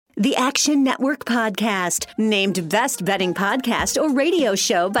The Action Network Podcast, named Best Betting Podcast or Radio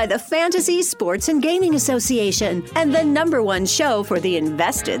Show by the Fantasy Sports and Gaming Association, and the #1 show for the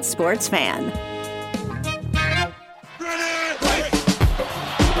invested sports fan. All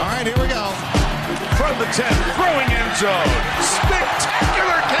right, here we go. From the 10, throwing end zone.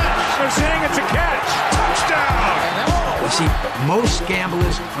 Spectacular catch. They're saying it's a catch. Touchdown. You see, most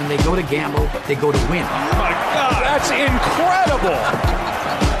gamblers, when they go to gamble, they go to win. Oh, my God. That's incredible.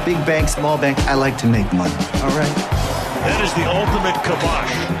 Big bank, small bank, I like to make money. All right? That is the ultimate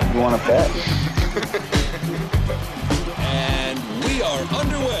kibosh. You want to bet? And we are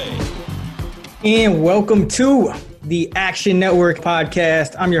underway. And welcome to the Action Network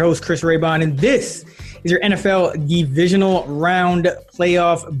Podcast. I'm your host, Chris Raybon, and this is your NFL Divisional Round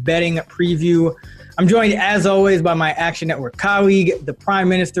Playoff Betting Preview. I'm joined, as always, by my Action Network colleague, the Prime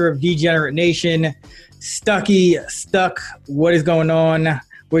Minister of Degenerate Nation, Stuck. What is going on?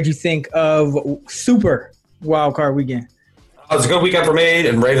 What'd you think of Super Wildcard Weekend? It was a good weekend for me,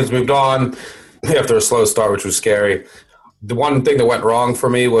 and Ravens moved on after a slow start, which was scary. The one thing that went wrong for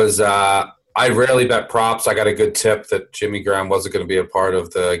me was I rarely bet props. I got a good tip that Jimmy Graham wasn't going to be a part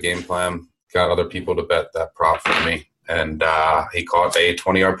of the game plan. Got other people to bet that prop for me, and he caught a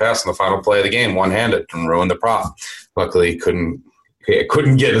 20-yard pass in the final play of the game, one-handed, and ruined the prop. Luckily, I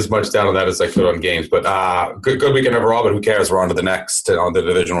couldn't get as much down on that as I could on games, but good weekend overall. But who cares? We're on to the next, on the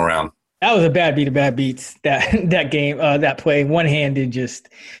divisional round. That was a bad beat of bad beats. That game, that play, one-handed, just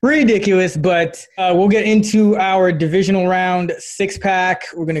ridiculous. But we'll get into our divisional round 6-pack.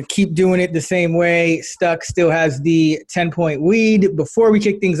 We're gonna keep doing it the same way. Stuck still has the 10-point lead. Before we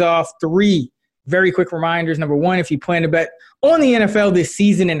kick things off, 3 very quick reminders. Number 1, if you plan to bet on the NFL this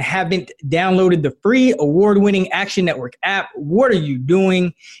season and haven't downloaded the free award-winning Action Network app, what are you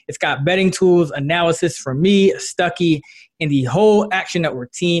doing? It's got betting tools, analysis from me, Stucky, and the whole Action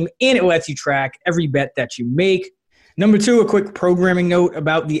Network team, and it lets you track every bet that you make. Number 2, a quick programming note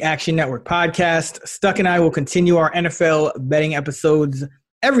about the Action Network podcast. Stuck and I will continue our NFL betting episodes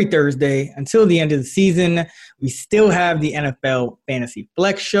every Thursday until the end of the season. We still have the NFL Fantasy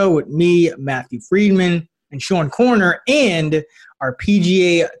Flex Show with me, Matthew Friedman, and Sean Corner, and our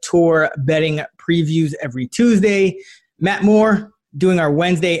PGA Tour betting previews every Tuesday. Matt Moore doing our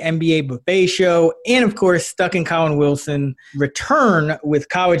Wednesday NBA Buffet Show, and of course, Stuck and Colin Wilson return with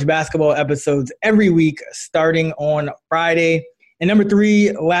college basketball episodes every week starting on Friday. And number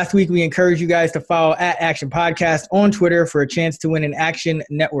 3, last week we encouraged you guys to follow @Action Podcast on Twitter for a chance to win an Action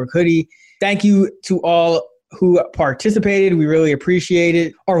Network hoodie. Thank you to all who participated. We really appreciate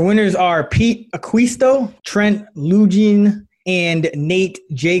it. Our winners are Pete Acquisto, Trent Lugin, and Nate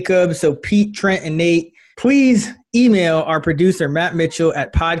Jacobs. So Pete, Trent, and Nate, please email our producer, Matt Mitchell,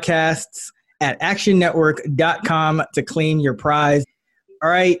 at podcasts@actionnetwork.com to claim your prize. All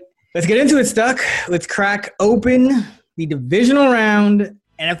right, let's get into it, Stuck. Let's crack open the divisional round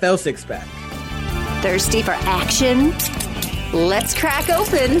NFL 6-pack. Thirsty for action? Let's crack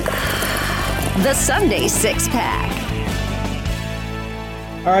open the Sunday 6-pack.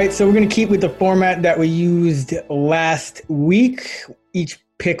 All right, so we're going to keep with the format that we used last week. Each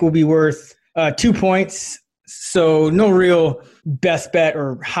pick will be worth 2 points, so no real best bet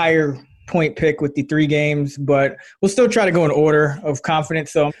or higher point pick with the 3 games, but we'll still try to go in order of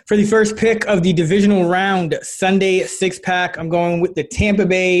confidence. So for the first pick of the divisional round Sunday 6-pack, I'm going with the Tampa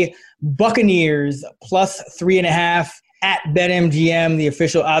Bay Buccaneers plus 3.5 at BetMGM, the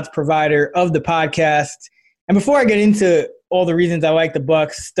official odds provider of the podcast. And before I get into all the reasons I like the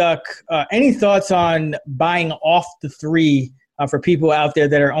Bucs, Stuck, any thoughts on buying off the 3 for people out there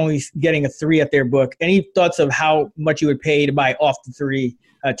that are only getting a 3 at their book? Any thoughts of how much you would pay to buy off the 3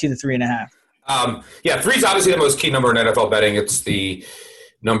 to the 3.5? 3 is obviously the most key number in NFL betting. It's the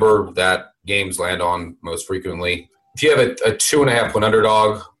number that games land on most frequently. If you have a 2.5-point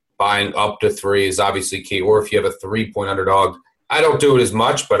underdog, buying up to 3 is obviously key. Or if you have a 3-point underdog, I don't do it as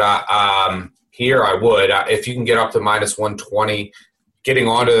much, but here I would. If you can get up to minus 120, getting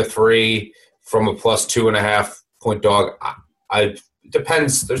onto the 3 from a plus 2.5-point dog, it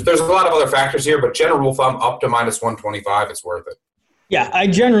depends. There's a lot of other factors here, but general rule of thumb, up to minus 125, it's worth it. Yeah, I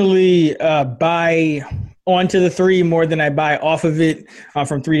generally buy onto the 3 more than I buy off of it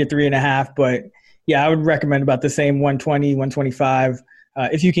from 3 to 3.5. But, yeah, I would recommend about the same 120, 125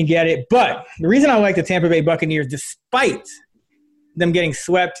 if you can get it. But the reason I like the Tampa Bay Buccaneers, despite them getting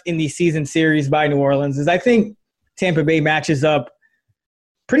swept in the season series by New Orleans, is I think Tampa Bay matches up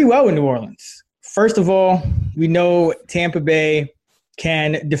pretty well with New Orleans. First of all, we know Tampa Bay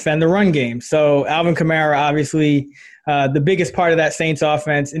can defend the run game. So Alvin Kamara, obviously, the biggest part of that Saints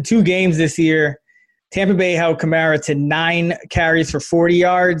offense. In 2 games this year, Tampa Bay held Kamara to 9 carries for 40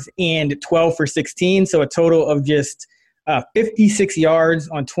 yards and 12 for 16, so a total of just 56 yards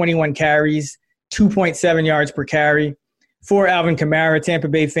on 21 carries, 2.7 yards per carry. For Alvin Kamara, Tampa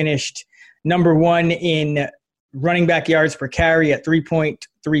Bay finished number 1 in running back yards per carry at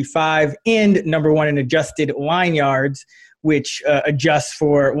 3.35 and number 1 in adjusted line yards, which adjusts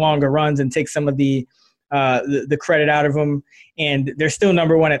for longer runs and takes some of the credit out of them. And they're still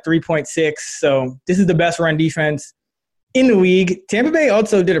number 1 at 3.6. So this is the best run defense in the league. Tampa Bay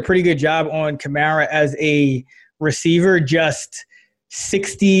also did a pretty good job on Kamara as a receiver, just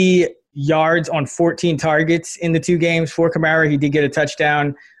 60 yards on 14 targets in the 2 games. For Kamara, he did get a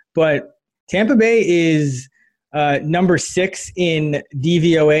touchdown. But Tampa Bay is number 6 in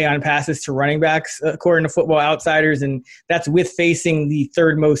DVOA on passes to running backs, according to Football Outsiders, and that's with facing the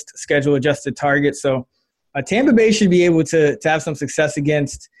 3rd most schedule-adjusted targets. So Tampa Bay should be able to have some success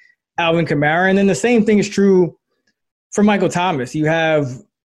against Alvin Kamara. And then the same thing is true for Michael Thomas. You have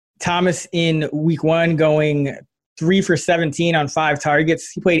Thomas in week 1 going 3 for 17 on 5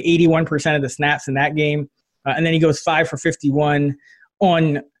 targets. He played 81% of the snaps in that game. And then he goes 5 for 51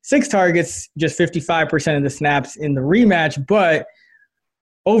 on 6 targets, just 55% of the snaps in the rematch. But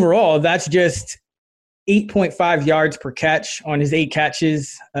overall, that's just 8.5 yards per catch on his 8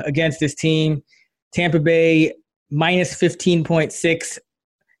 catches against this team. Tampa Bay minus 15.6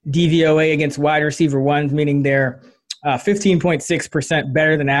 DVOA against wide receiver ones, meaning they're 15.6%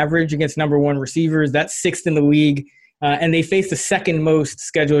 better than average against number 1 receivers. That's 6th in the league. And they face the 2nd most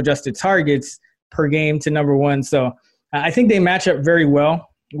schedule-adjusted targets per game to number 1. So I think they match up very well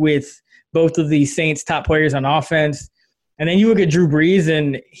with both of the Saints' top players on offense. And then you look at Drew Brees,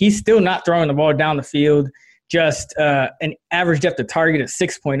 and he's still not throwing the ball down the field, just an average depth of target of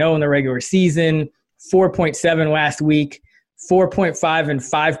 6.0 in the regular season, 4.7 last week, 4.5 and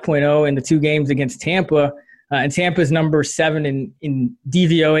 5.0 in the 2 games against Tampa. And Tampa's number 7 in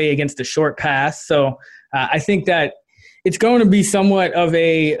DVOA against the short pass. So I think that it's going to be somewhat of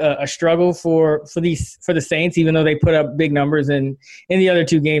a struggle for the Saints, even though they put up big numbers in the other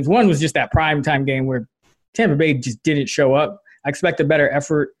 2 games. One was just that primetime game where Tampa Bay just didn't show up. I expect a better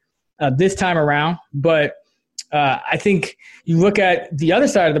effort this time around. But I think you look at the other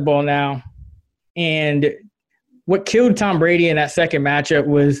side of the ball now, and what killed Tom Brady in that second matchup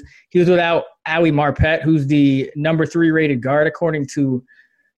was he was without Ali Marpet, who's the number 3 rated guard according to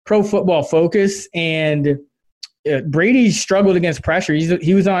Pro Football Focus. And Brady struggled against pressure.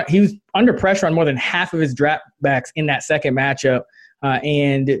 He was under pressure on more than half of his dropbacks in that second matchup,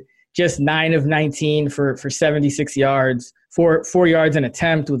 and just 9 of 19 for 76 yards, 4 yards an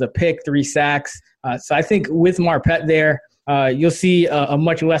attempt with a pick, 3 sacks. So I think with Marpet there, you'll see a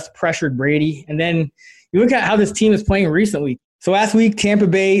much less pressured Brady. And then you look at how this team is playing recently. So last week, Tampa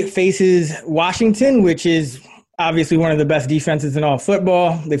Bay faces Washington, which is obviously one of the best defenses in all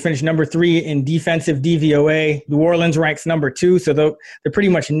football. They finished number 3 in defensive DVOA. New Orleans ranks number 2, so they're pretty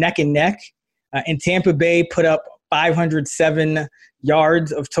much neck and neck. And Tampa Bay put up 507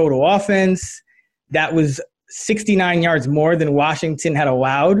 yards of total offense. That was 69 yards more than Washington had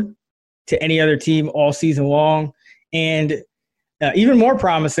allowed to any other team all season long. And even more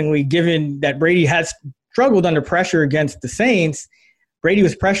promisingly, given that Brady has struggled under pressure against the Saints, Brady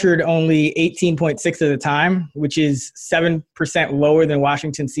was pressured only 18.6 of the time, which is 7% lower than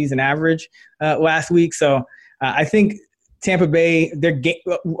Washington's season average last week. So I think Tampa Bay,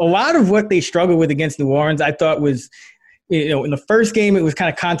 a lot of what they struggled with against New Orleans, I thought was, in the first game, it was kind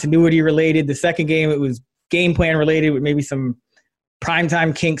of continuity related. The second game, it was game plan related with maybe some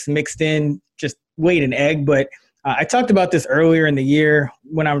primetime kinks mixed in, just laid an egg. But I talked about this earlier in the year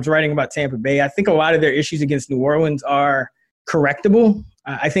when I was writing about Tampa Bay. I think a lot of their issues against New Orleans are correctable.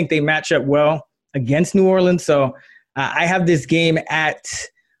 I think they match up well against New Orleans. So I have this game at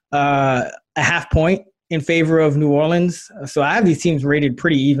a half point in favor of New Orleans. So I have these teams rated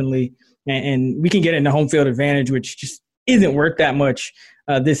pretty evenly, and we can get into home field advantage, which just isn't worth that much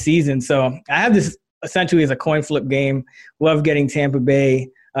this season. So I have this essentially as a coin flip game. Love getting Tampa Bay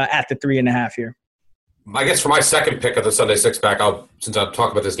at the 3.5 here. I guess for my second pick of the Sunday six-pack, since I'm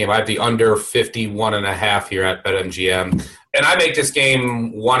talking about this game, I have the under 51.5 here at BetMGM. And I make this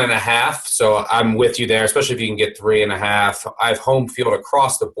game 1.5, so I'm with you there, especially if you can get 3.5. I have home field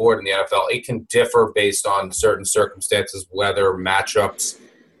across the board in the NFL. It can differ based on certain circumstances, weather, matchups.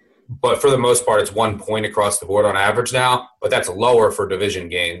 But for the most part, it's 1 point across the board on average now, but that's lower for division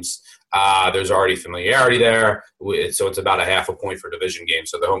games. There's already familiarity there, so it's about 0.5 point for division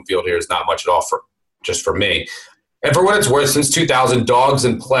games. So the home field here is not much at all just for me. And for what it's worth, since 2000, dogs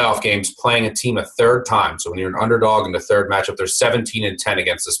in playoff games playing a team a third time. So when you're an underdog in the third matchup, they're 17-10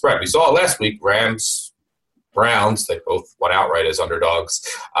 against the spread. We saw it last week. Rams, Browns, they both won outright as underdogs.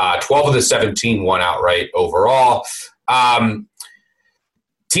 12 of the 17 won outright overall.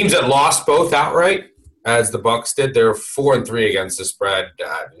 Teams that lost both outright, as the Bucs did, they're 4-3 against the spread.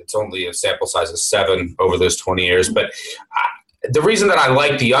 It's only a sample size of 7 over those 20 years. But the reason that I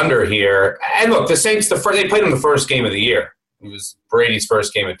like the under here, and look, the Saints, they played in the first game of the year. It was Brady's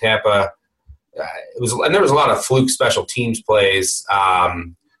first game in Tampa. And there was a lot of fluke special teams plays.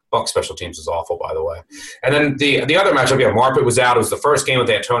 Bucs special teams is awful, by the way. And then the other matchup, Marpet was out. It was the first game with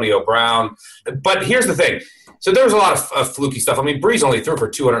Antonio Brown. But here's the thing. So there was a lot of fluky stuff. I mean, Breeze only threw for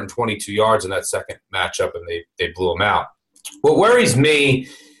 222 yards in that second matchup, and they blew him out. What worries me,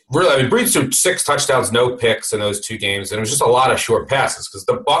 really, I mean, Breeze threw 6 touchdowns, no picks in those 2 games, and it was just a lot of short passes because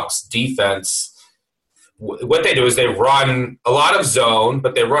the Bucs defense, what they do is they run a lot of zone,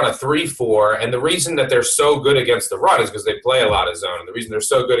 but they run a 3-4, and the reason that they're so good against the run is because they play a lot of zone, and the reason they're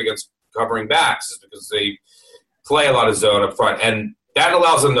so good against covering backs is because they play a lot of zone up front, and that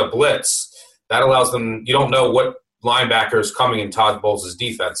allows them to blitz. That allows them – you don't know what linebacker is coming in Todd Bowles'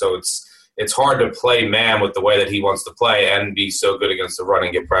 defense, so it's hard to play man with the way that he wants to play and be so good against the run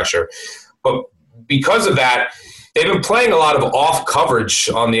and get pressure. But because of that, they've been playing a lot of off coverage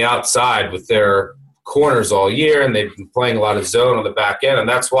on the outside with their corners all year, and they've been playing a lot of zone on the back end, and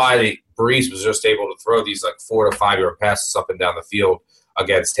that's why Breeze was just able to throw these like 4 to 5 yard passes up and down the field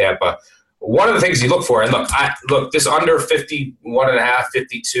against Tampa. One of the things you look for, and look, this under 51.5,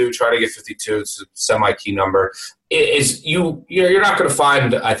 52, try to get 52, it's a semi-key number, is you're not going to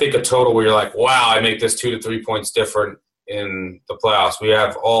find, I think, a total where you're like, wow, I make this 2 to 3 points different in the playoffs. We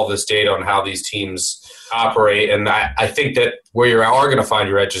have all this data on how these teams operate, and I think that where you are going to find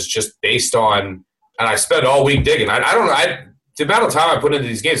your edge is just based on, and I spent all week digging. I don't know, the amount of time I put into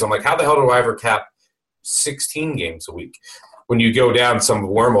these games, I'm like, how the hell do I ever cap 16 games a week when you go down some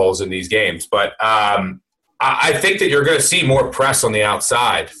wormholes in these games? But I think that you're going to see more press on the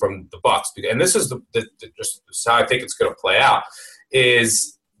outside from the Bucs, and this is just how I think it's going to play out.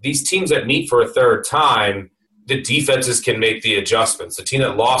 Is these teams that meet for a third time, the defenses can make the adjustments. The team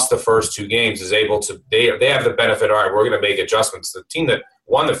that lost the first 2 games is able to. They have the benefit. All right, we're going to make adjustments. The team that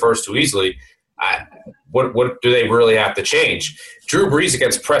won the first 2 easily, what do they really have to change? Drew Brees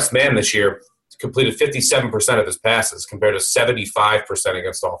against press man this year completed 57% of his passes compared to 75%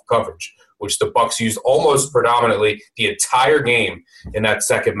 against off coverage, which the Bucs used almost predominantly the entire game in that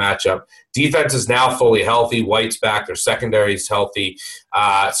second matchup. Defense is now fully healthy. White's back. Their secondary is healthy.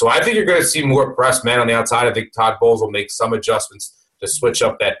 So I think you're going to see more press man on the outside. I think Todd Bowles will make some adjustments to switch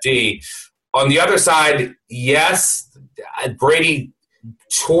up that D. On the other side, yes, Brady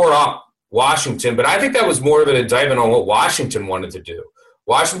tore up Washington, but I think that was more of an indictment on what Washington wanted to do.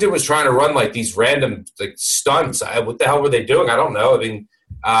 Washington was trying to run like these random stunts. What the hell were they doing? I don't know. I mean,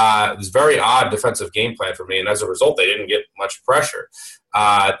 it was a very odd defensive game plan for me, and as a result, they didn't get much pressure.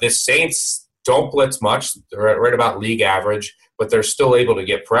 The Saints don't blitz much. They're right about league average, but they're still able to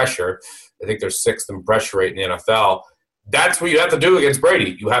get pressure. I think they're 6th in pressure rate in the NFL. That's what you have to do against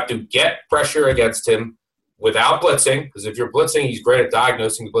Brady. You have to get pressure against him without blitzing, because if you're blitzing, he's great at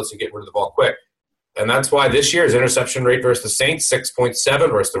diagnosing the blitz and getting rid of the ball quick. And that's why this year's interception rate versus the Saints,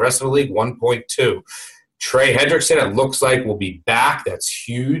 6.7 versus the rest of the league, 1.2. Trey Hendrickson, it looks like, will be back. That's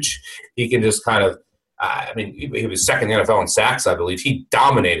huge. He can just kind of he was second in the NFL in sacks, I believe. He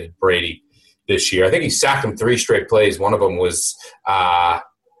dominated Brady this year. I think he sacked him 3 straight plays. One of them was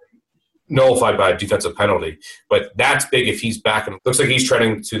nullified by a defensive penalty. But that's big if he's back. And it looks like he's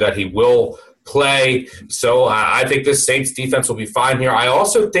trending to that he will play. So I think this Saints defense will be fine here. I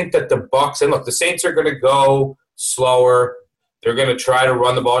also think that the Bucs, and look, the Saints are going to go slower. They're going to try to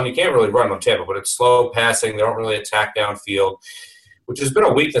run the ball, and you can't really run on Tampa, but it's slow passing. They don't really attack downfield, which has been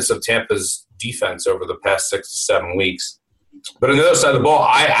a weakness of Tampa's defense over the past 6 to 7 weeks. But on the other side of the ball,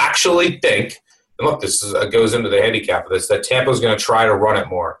 I actually think, and look, this goes into the handicap of this, that Tampa's going to try to run it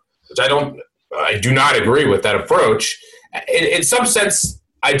more, which I do not agree with that approach. In some sense,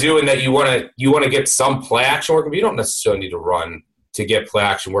 I do, in that you want to get some play action working, but you don't necessarily need to run to get play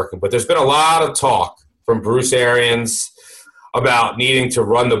action working. But there's been a lot of talk from Bruce Arians about needing to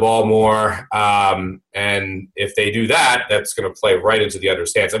run the ball more, and if they do that, that's going to play right into the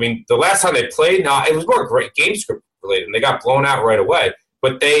other's hands. I mean, the last time they played, it was more great game script related, and they got blown out right away.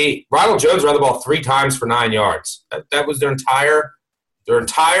 But Ronald Jones ran the ball 3 times for 9 yards. That was their entire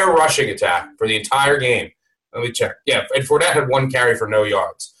rushing attack for the entire game. Let me check. Yeah, and Fournette had 1 carry for no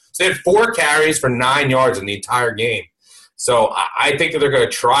yards. So they had 4 carries for 9 yards in the entire game. So I think that they're going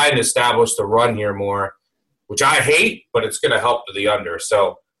to try and establish the run here more, which I hate, but it's going to help to the under.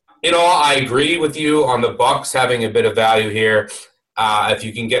 So, in all, I agree with you on the Bucks having a bit of value here. If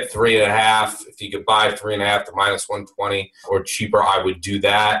you can get 3.5, if you could buy 3.5 to -120 or cheaper, I would do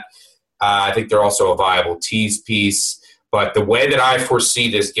that. I think they're also a viable tease piece. But the way that I foresee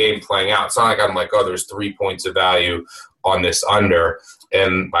this game playing out, it's not like I'm like, oh, there's 3 points of value on this under,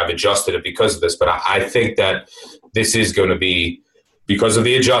 and I've adjusted it because of this. But I think that this is going to be, because of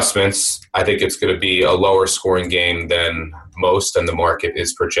the adjustments, I think it's going to be a lower scoring game than most, and the market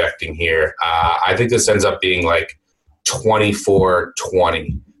is projecting here. I think this ends up being like 24-20,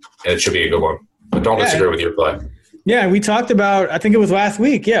 and it should be a good one. But don't disagree with your play. Yeah, we talked about, I think it was last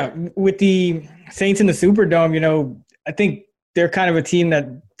week, with the Saints in the Superdome, I think they're kind of a team that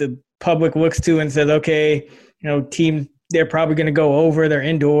the public looks to and says, okay, team, they're probably going to go over, they're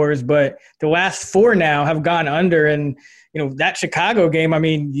indoors, but the last 4 now have gone under. And, that Chicago game, I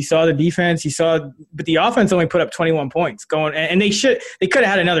mean, you saw the defense, but the offense only put up 21 points going, and they could have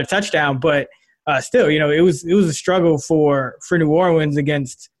had another touchdown, but still, it was a struggle for New Orleans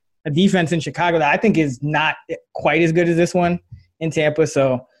against a defense in Chicago that I think is not quite as good as this one in Tampa.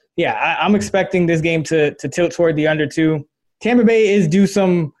 So, yeah, I'm expecting this game to tilt toward the under 2. Tampa Bay is due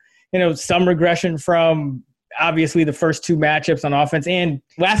some regression from obviously the first 2 matchups on offense. And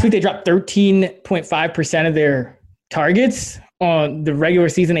last week they dropped 13.5% of their targets. On the regular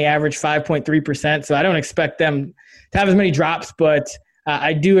season, they averaged 5.3%. So I don't expect them to have as many drops, but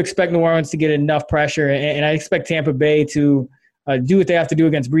I do expect New Orleans to get enough pressure, and I expect Tampa Bay to do what they have to do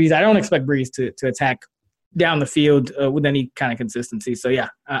against Breeze. I don't expect Breeze to attack down the field with any kind of consistency. So, yeah,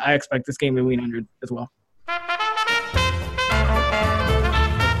 I expect this game to lean under as well.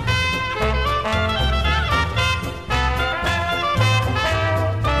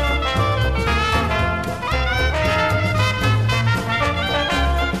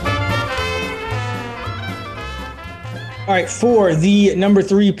 All right, for the number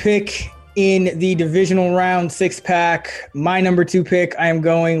 3 pick in the divisional round 6-pack, my number 2 pick, I am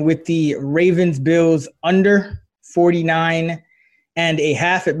going with the Ravens-Bills under 49.5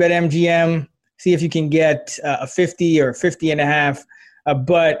 at BetMGM. See if you can get a 50 or 50.5,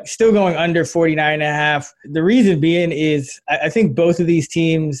 but still going under 49.5. The reason being is I think both of these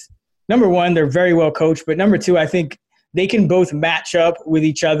teams, number one, they're very well coached, but number 2, I think they can both match up with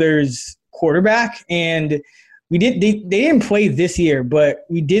each other's quarterback. And they didn't play this year, but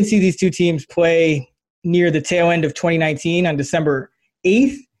we did see these 2 teams play near the tail end of 2019 on December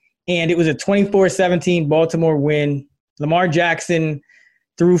 8th, and it was a 24-17 Baltimore win. Lamar Jackson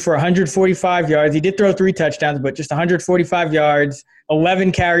threw for 145 yards. He did throw 3 touchdowns, but just 145 yards,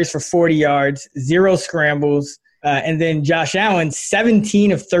 11 carries for 40 yards, 0 scrambles. And then Josh Allen,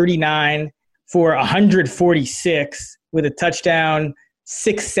 17 of 39 for 146 with a touchdown,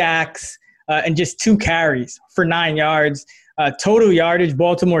 6 sacks, and just 2 carries for 9 yards. Total yardage,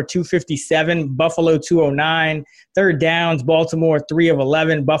 Baltimore 257, Buffalo 209. Third downs, Baltimore 3 of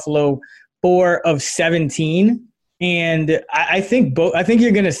 11, Buffalo 4 of 17. And I think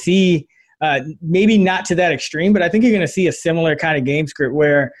you're going to see, maybe not to that extreme, but I think you're going to see a similar kind of game script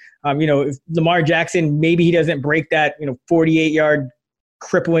where, if Lamar Jackson, maybe he doesn't break that, 48-yard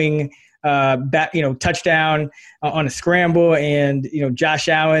crippling touchdown on a scramble, and Josh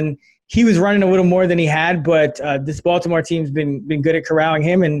Allen, he was running a little more than he had, but this Baltimore team's been good at corralling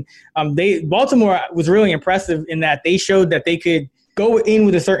him. And Baltimore was really impressive in that they showed that they could go in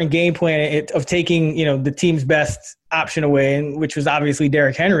with a certain game plan of taking, the team's best option away, and which was obviously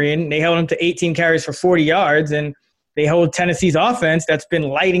Derrick Henry. And they held him to 18 carries for 40 yards, and they hold Tennessee's offense that's been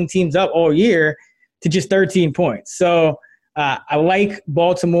lighting teams up all year to just 13 points. So I like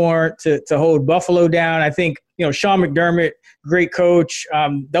Baltimore to hold Buffalo down. I think, Sean McDermott, great coach.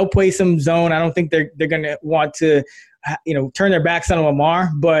 They'll play some zone. I don't think they're going to want to, turn their backs on Lamar,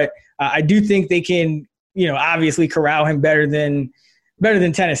 but I do think they can, obviously corral him better than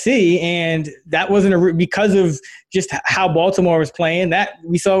Tennessee. And that wasn't because of just how Baltimore was playing. That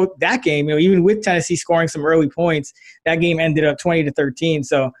we saw that game, even with Tennessee scoring some early points, that game ended up 20-13.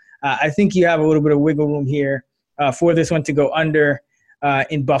 So I think you have a little bit of wiggle room here for this one to go under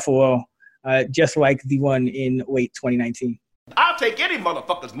in Buffalo, just like the one in late 2019. I'll take any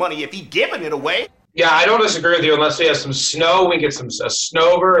motherfucker's money if he giving it away. Yeah, I don't disagree with you unless we have some snow. We get a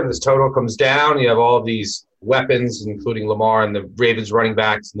snowber and this total comes down. You have all of these weapons, including Lamar and the Ravens running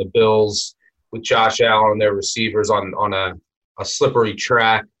backs and the Bills with Josh Allen and their receivers on a slippery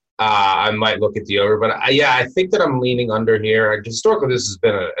track. I might look at the over, but I think that I'm leaning under here. Historically, this has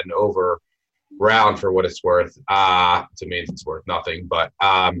been an over round for what it's worth. To me, it's worth nothing, but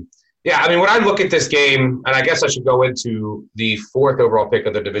when I look at this game, and I guess I should go into the 4th overall pick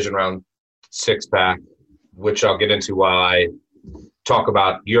of the division round 6-pack, which I'll get into while I talk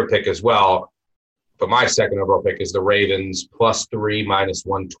about your pick as well. But my second overall pick is the Ravens +3,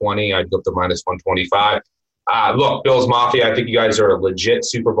 -120. I'd go up to -125. Look, Bills Mafia, I think you guys are a legit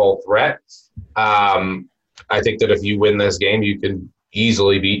Super Bowl threat. I think that if you win this game, you can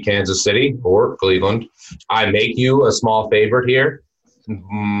easily beat Kansas City or Cleveland. I make you a small favorite here,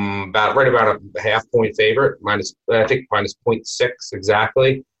 about a half-point favorite, I think -0.6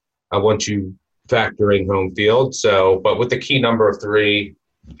 exactly. I want you factoring home field. So, but with the key number of 3,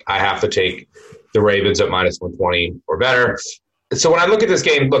 I have to take the Ravens at -120 or better. So when I look at this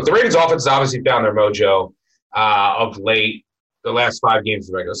game, look, the Ravens offense has obviously found their mojo of late. The last 5 games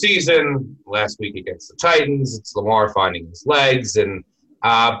of the regular season, last week against the Titans, it's Lamar finding his legs.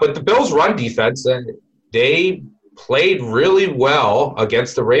 But the Bills' run defense, they played really well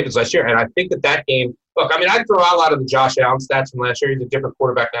against the Ravens last year. And I think that game, look, I mean, I throw out a lot of the Josh Allen stats from last year. He's a different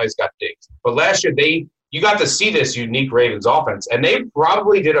quarterback now. He's got Diggs. But last year, you got to see this unique Ravens offense. And they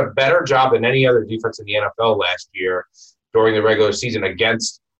probably did a better job than any other defense in the NFL last year during the regular season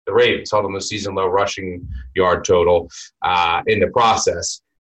against the Ravens, held them a season-low rushing yard total in the process.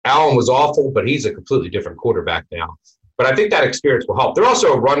 Allen was awful, but he's a completely different quarterback now. But I think that experience will help. They're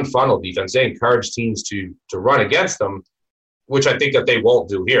also a run-funnel defense. They encourage teams to run against them, which I think that they won't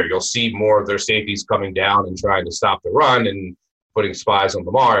do here. You'll see more of their safeties coming down and trying to stop the run and putting spies on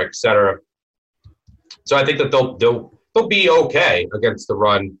Lamar, et cetera. So I think that they'll be okay against the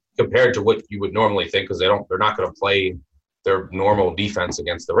run compared to what you would normally think, because they're not going to play their normal defense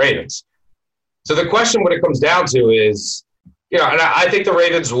against the Ravens. So the question when it comes down to is, and I think the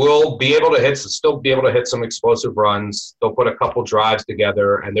Ravens will be able to still be able to hit some explosive runs. They'll put a couple drives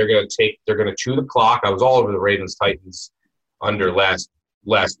together, and they're going to chew the clock. I was all over the Ravens Titans under last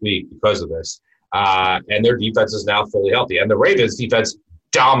week because of this. And their defense is now fully healthy. And the Ravens defense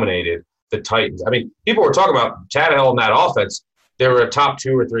dominated the Titans. I mean, people were talking about Tannehill in that offense. They were a top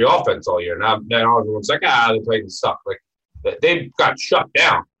 2 or 3 offense all year. Now everyone's like, the Titans suck. Like, they got shut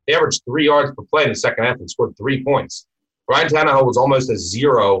down. They averaged 3 yards per play in the second half and scored 3 points. Ryan Tannehill was almost a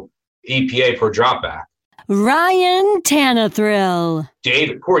 0 EPA per dropback. Ryan Tannehill.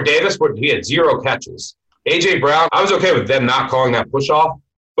 Corey Davis, he had 0 catches. A.J. Brown, I was okay with them not calling that push-off,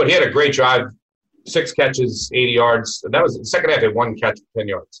 but he had a great drive, 6 catches, 80 yards. And that was the second half, they had 1 catch, 10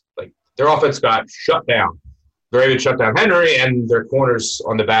 yards. Like, their offense got shut down. The Ravens shut down Henry, and their corners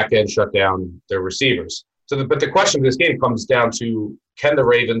on the back end shut down their receivers. But the question of this game comes down to, can the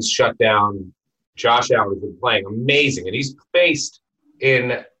Ravens shut down Josh Allen, who's been playing amazing? And he's faced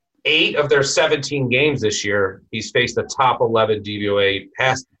in 8 of their 17 games this year, he's faced the top 11 DVOA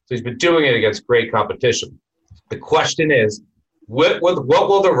pass. So he's been doing it against great competition. The question is, what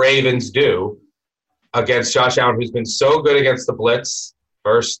will the Ravens do against Josh Allen, who's been so good against the blitz,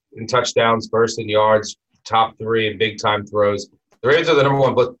 first in touchdowns, first in yards, top 3 in big-time throws? The Ravens are the number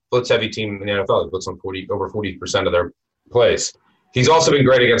 1 blitz-heavy team in the NFL. They blitz on over 40% of their plays. He's also been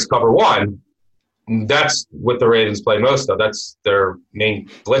great against cover 1. That's what the Ravens play most of. That's their main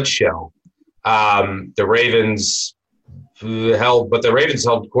blitz shell. The Ravens held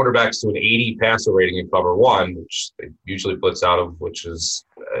quarterbacks to an 80 passer rating in cover 1, which they usually blitz out of, which is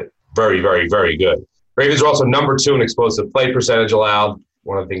very, very, very good. Ravens are also number 2 in explosive play percentage allowed.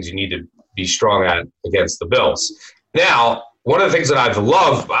 One of the things you need to be strong at against the Bills. Now, one of the things that I've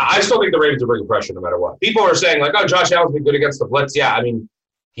loved, I still think the Ravens are bringing pressure no matter what. People are saying, like, Josh Allen's been good against the blitz. Yeah, I mean,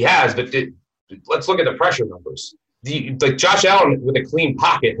 he has, but let's look at the pressure numbers. Josh Allen with a clean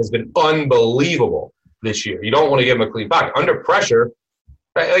pocket has been unbelievable this year. You don't want to give him a clean pocket. Under pressure,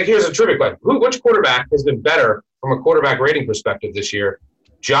 like, here's a trivia question. Which quarterback has been better from a quarterback rating perspective this year,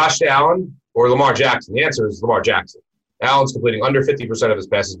 Josh Allen or Lamar Jackson? The answer is Lamar Jackson. Allen's completing under 50% of his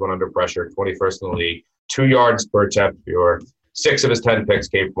passes when under pressure, 21st in the league. 2 yards per attempt, or 6 of his 10 picks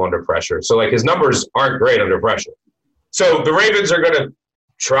came from under pressure. So, his numbers aren't great under pressure. So the Ravens are going to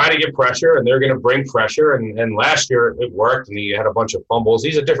try to get pressure, and they're going to bring pressure. And last year it worked, and he had a bunch of fumbles.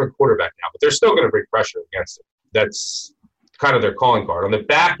 He's a different quarterback now, but they're still going to bring pressure against him. That's kind of their calling card. On the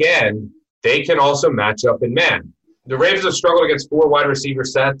back end, they can also match up in man. The Ravens have struggled against 4 wide receiver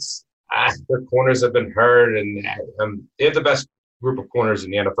sets. Their corners have been hurt, and they have the best group of corners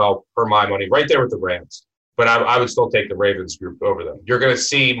in the NFL per my money, right there with the Rams. But I would still take the Ravens group over them. You're going to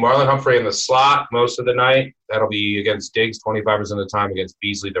see Marlon Humphrey in the slot most of the night. That'll be against Diggs 25% of the time, against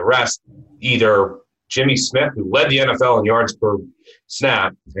Beasley the rest. Either Jimmy Smith, who led the NFL in yards per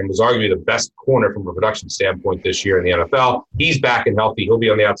snap and was arguably the best corner from a production standpoint this year in the NFL. He's back and healthy. He'll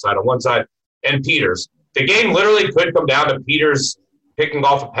be on the outside on one side. And Peters. The game literally could come down to Peters picking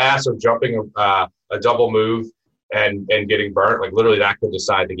off a pass or jumping a double move and getting burnt. Like literally that could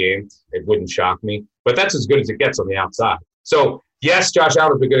decide the game. It wouldn't shock me. But that's as good as it gets on the outside. So yes, Josh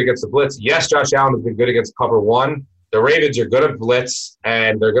Allen has been good against the blitz. Yes, Josh Allen has been good against cover one. The Ravens are good at blitz,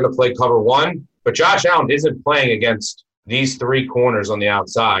 and they're going to play cover one. But Josh Allen isn't playing against these three corners on the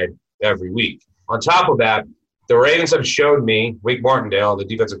outside every week. On top of that, the Ravens have showed me, Wake Martindale, the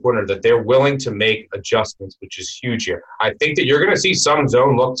defensive coordinator, that they're willing to make adjustments, which is huge here. I think that you're going to see some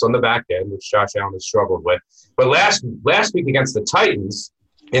zone looks on the back end, which Josh Allen has struggled with. But last week against the Titans,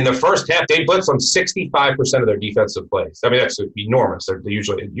 in the first half, they blitzed on 65% of their defensive plays. I mean, that's enormous. They're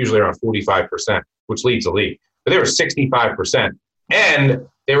usually around 45%, which leads the league. But they were 65%. And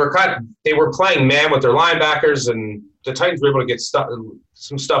they were playing man with their linebackers, and the Titans were able to get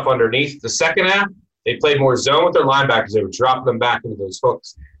some stuff underneath. The second half, they played more zone with their linebackers. They were dropping them back into those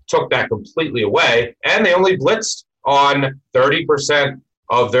hooks, took that completely away, and they only blitzed on 30%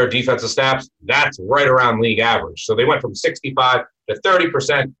 of their defensive snaps. That's right around league average. So they went from 65 to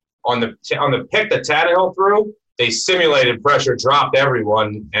 30% on the pick that Tannehill threw. They simulated pressure, dropped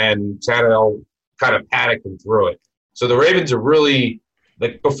everyone, and Tannehill kind of panicked and threw it. So the Ravens are really,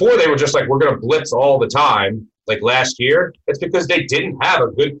 like, before they were just like, we're going to blitz all the time, like last year. It's because they didn't have a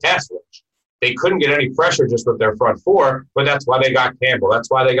good pass rush. They couldn't get any pressure just with their front four, but that's why they got Campbell. That's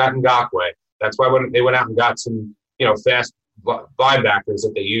why they got Ngakoue. That's why when they went out and got some, fast linebackers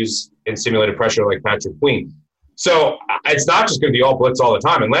that they use in simulated pressure like Patrick Queen. So it's not just going to be all blitz all the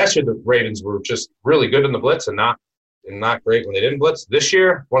time. And last year the Ravens were just really good in the blitz and not great when they didn't blitz. This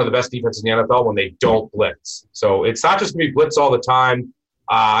year, one of the best defenses in the NFL when they don't blitz. So it's not just going to be blitz all the time.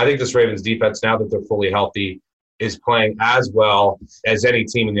 I think this Ravens defense, now that they're fully healthy, is playing as well as any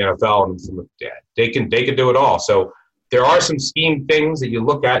team in the NFL, and they can do it all. So there are some scheme things that you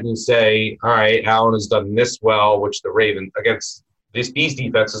look at and you say, all right, Allen has done this well, which the Ravens against these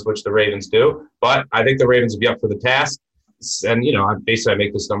defenses, which the Ravens do. But I think the Ravens will be up for the task. And I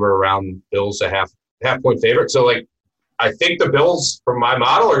make this number around Bills a half point favorite. So I think the Bills, from my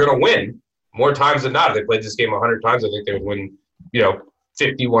model, are going to win more times than not. If they played this game 100 times, I think they would win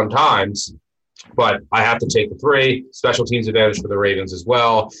 51 times. But I have to take the 3. Special teams advantage for the Ravens as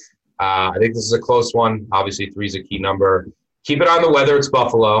well. I think this is a close one. Obviously, 3 is a key number. Keep it on the weather. It's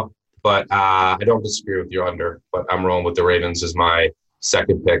Buffalo. But I don't disagree with your under. But I'm rolling with the Ravens as my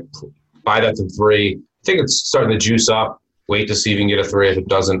second pick. Buy that to 3. I think it's starting to juice up. Wait to see if you can get a 3. If it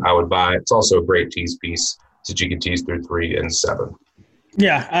doesn't, I would buy it. It's also a great tease piece that you can tease through 3 and 7.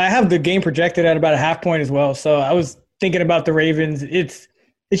 Yeah, I have the game projected at about a half point as well. So I was thinking about the Ravens. It's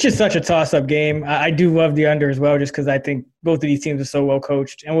just such a toss-up game. I do love the under as well, just because I think both of these teams are so well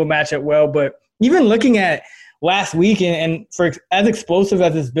coached and will match up well. But even looking at last week, and for as explosive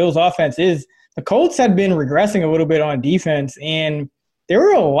as this Bills offense is, the Colts had been regressing a little bit on defense, and there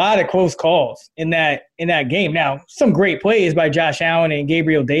were a lot of close calls in that game. Now, some great plays by Josh Allen and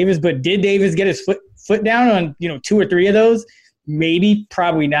Gabriel Davis, but did Davis get his foot down on 2 or 3 of those? Maybe,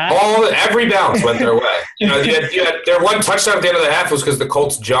 probably not. Every bounce went their way. You had their one touchdown at the end of the half was because the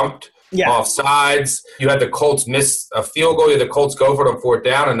Colts jumped off sides. You had the Colts miss a field goal. You had the Colts go for it on 4th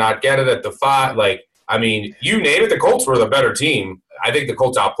down and not get it at the 5. You name it, the Colts were the better team. I think the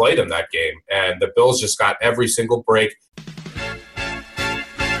Colts outplayed them that game, and the Bills just got every single break.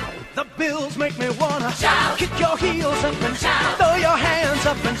 The Bills make me wanna shout, kick your heels up and shout, throw your hands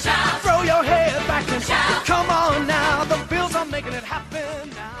up and shout, throw your head back and shout. Come on now, the Bills are making it happen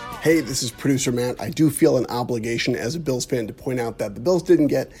now. Hey, this is producer Matt. I do feel an obligation as a Bills fan to point out that the Bills didn't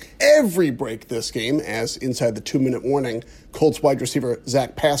get every break this game, as inside the 2-minute warning, Colts wide receiver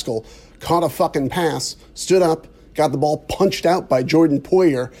Zach Pascal caught a fucking pass, stood up, got the ball punched out by Jordan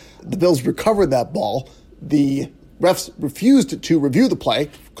Poyer. The Bills recovered that ball. The refs refused to review the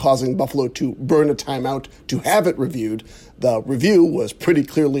play, causing Buffalo to burn a timeout to have it reviewed. The review was pretty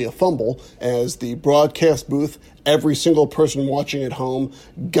clearly a fumble, as the broadcast booth, every single person watching at home,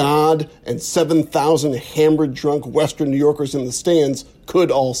 God, and 7,000 hammered drunk Western New Yorkers in the stands could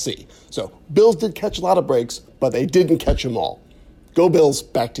all see. So Bills did catch a lot of breaks, but they didn't catch them all. Go Bills,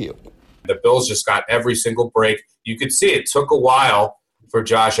 back to you. The Bills just got every single break. You could see it took a while for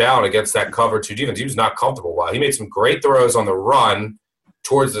Josh Allen against that cover 2 defense. He was not comfortable while. He made some great throws on the run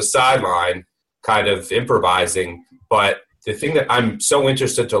towards the sideline, kind of improvising. But the thing that I'm so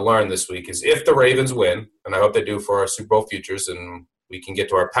interested to learn this week is if the Ravens win, and I hope they do for our Super Bowl futures, and we can get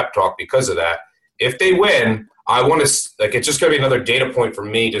to our pep talk because of that. If they win, I want to – it's just going to be another data point for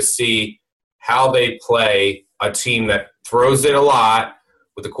me to see how they play a team that throws it a lot,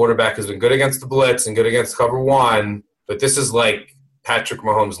 with the quarterback who's been good against the blitz and good against cover 1. But this is like Patrick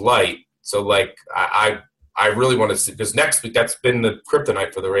Mahomes light. So I really want to see, because next week that's been the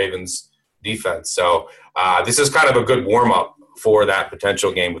kryptonite for the Ravens defense. So this is kind of a good warm-up for that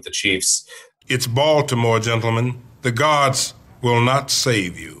potential game with the Chiefs. It's Baltimore, gentlemen. The gods will not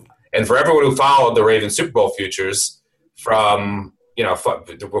save you. And for everyone who followed the Ravens Super Bowl futures from,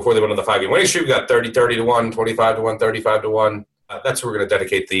 before they went on the 5-game winning streak, we got 30 to 1, 25 to 1, 35 to 1. That's what we're going to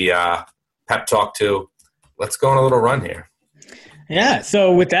dedicate the pep talk to. Let's go on a little run here. Yeah.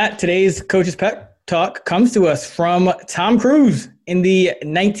 So with that, today's Coach's Pep Talk comes to us from Tom Cruise in the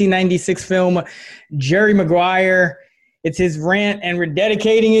 1996 film Jerry Maguire. It's his rant, and we're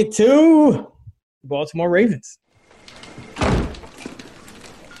dedicating it to Baltimore Ravens.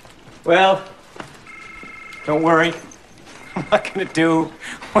 Well, don't worry. I'm not going to do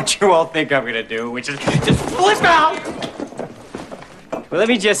what you all think I'm going to do, which is just flip out. Well, let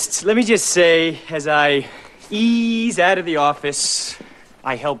me just say, as I ease out of the office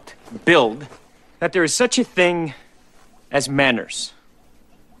I helped build, that there is such a thing as manners,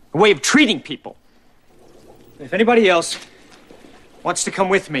 a way of treating people. If anybody else wants to come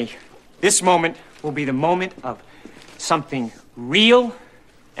with me, this moment will be the moment of something real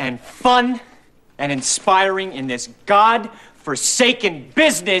and fun and inspiring in this God-forsaken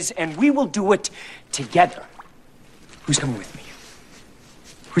business, and we will do it together. Who's coming with me?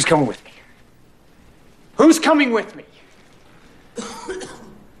 Who's coming with me? Who's coming with me?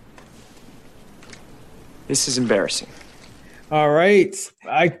 This is embarrassing. All right.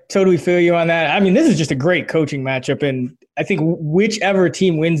 I totally feel you on that. I mean, this is just a great coaching matchup, and I think whichever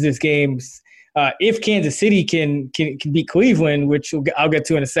team wins this game, if Kansas City can beat Cleveland, which I'll get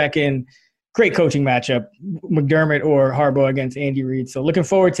to in a second, great coaching matchup, McDermott or Harbaugh against Andy Reid. So looking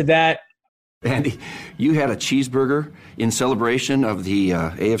forward to that. Andy, you had a cheeseburger in celebration of the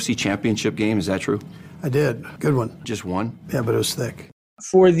AFC Championship game. Is that true? I did. Good one. Just one? Yeah, but it was thick.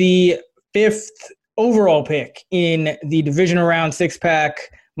 For the 5th overall pick in the divisional round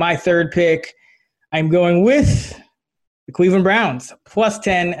 6-pack, my 3rd pick, I'm going with the Cleveland Browns, plus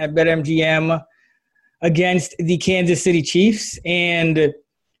 10 at BetMGM against the Kansas City Chiefs. And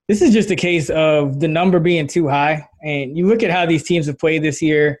this is just a case of the number being too high. And you look at how these teams have played this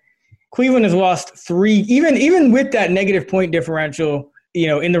year. Cleveland has lost 3, even with that negative point differential,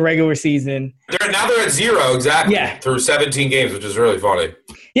 in the regular season. They're at 0, exactly. Yeah. Through 17 games, which is really funny.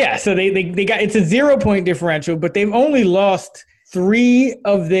 Yeah, so they got, it's a 0-point differential, but they've only lost 3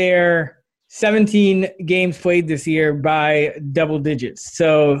 of their 17 games played this year by double digits.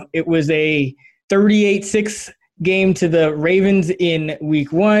 So it was a 38-6 game to the Ravens in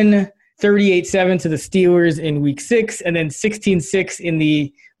week 1, 38-7 to the Steelers in week 6, and then 16-6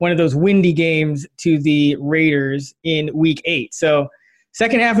 in one of those windy games to the Raiders in week 8. So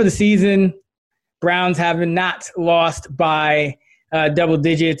second half of the season, Browns have not lost by double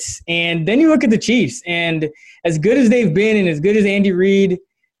digits. And then you look at the Chiefs, and as good as they've been and as good as Andy Reid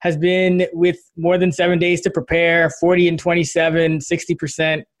has been with more than 7 days to prepare, 40-27,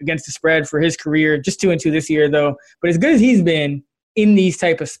 60% against the spread for his career, just 2-2 this year though. But as good as he's been in these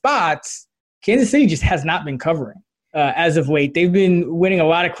type of spots, Kansas City just has not been covering as of late. They've been winning a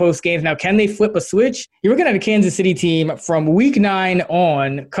lot of close games. Now, can they flip a switch? You're looking at a Kansas City team from week 9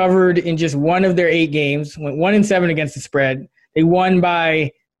 on, covered in just one of their 8 games, went 1-7 against the spread. They won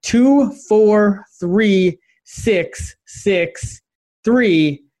by 2, 4, 3, 6, 6,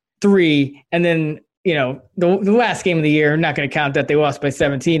 3, 3. And then, the last game of the year, I'm not going to count that, they lost by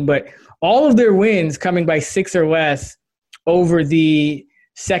 17, but all of their wins coming by 6 or less over the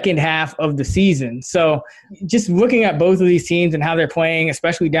second half of the season. So just looking at both of these teams and how they're playing,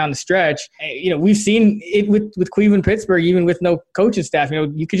 especially down the stretch, we've seen it with Cleveland, Pittsburgh, even with no coaching staff.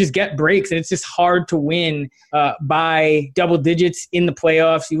 You could just get breaks, and it's just hard to win by double digits in the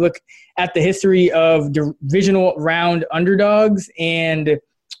playoffs. You look at the history of divisional round underdogs, and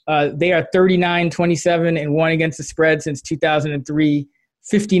they are 39-27-1 against the spread since 2003,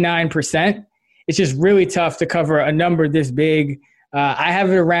 59%. It's just really tough to cover a number this big. I have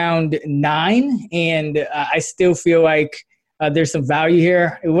it around 9, and I still feel like there's some value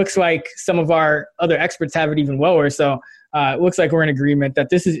here. It looks like some of our other experts have it even lower. So it looks like we're in agreement that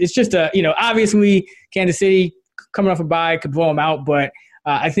it's just obviously Kansas City coming off a bye could blow them out. But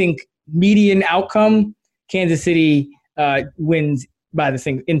I think median outcome, Kansas City wins by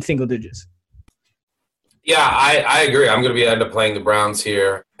in single digits. Yeah, I agree. I'm going to end up playing the Browns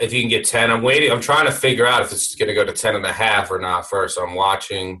here. If you can get 10, I'm waiting. I'm trying to figure out if it's going to go to 10.5 or not first. So I'm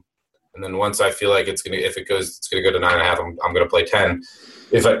watching. And then once I feel like it's going to go to 9.5, I'm going to play 10.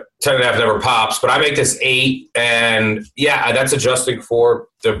 If 10.5 never pops, but I make this 8. And yeah, that's adjusting for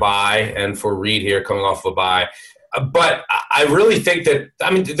their bye and for Reed here coming off of a bye. But I really think that,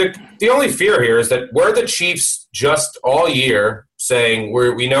 the only fear here is that we're the Chiefs just all year saying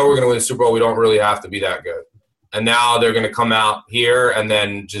we know we're going to win the Super Bowl. We don't really have to be that good. And now they're going to come out here and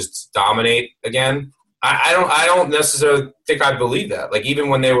then just dominate again. I don't necessarily think I believe that. Like, even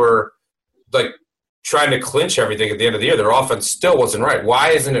when they were like trying to clinch everything at the end of the year, their offense still wasn't right. Why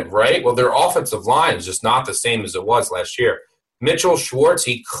isn't it right? Well, their offensive line is just not the same as it was last year. Mitchell Schwartz,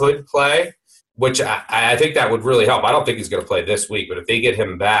 he could play, which I think that would really help. I don't think he's going to play this week, but if they get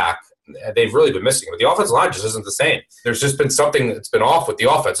him back, they've really been missing him. But the offensive line just isn't the same. There's just been something that's been off with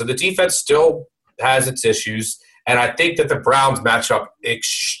the offense. And the defense still has its issues. And I think that the Browns match up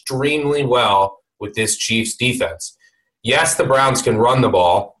extremely well with this Chiefs defense. Yes, the Browns can run the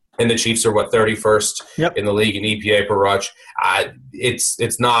ball, and the Chiefs are, 31st in the league in EPA per rush.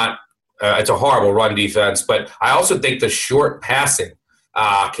 It's not it's a horrible run defense, but I also think the short passing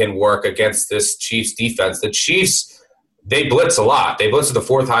can work against this Chiefs defense. The Chiefs, they blitz a lot. They blitz at the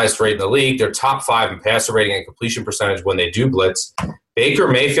 4th highest rate in the league. They're top 5 in passer rating and completion percentage when they do blitz. Baker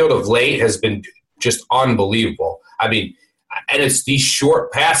Mayfield of late has been just unbelievable. I mean, and it's these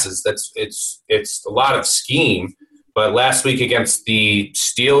short passes. It's a lot of scheme. But last week against the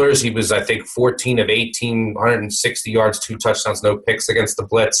Steelers, he was, I think, 14 of 18, 160 yards, 2 touchdowns, no picks against the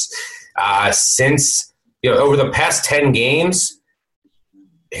blitz. Since, over the past 10 games,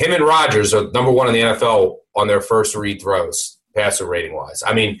 him and Rodgers are number 1 in the NFL on their first read throws, passer rating-wise.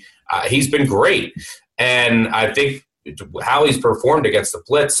 I mean, he's been great. And I think how he's performed against the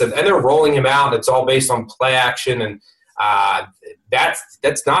blitz, and they're rolling him out, and it's all based on play action, and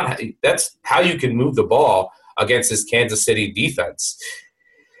that's how you can move the ball against this Kansas City defense.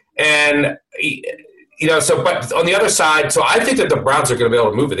 And, but on the other side, so I think that the Browns are going to be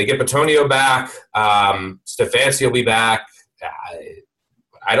able to move it. They get Bitonio back. Stefanski will be back.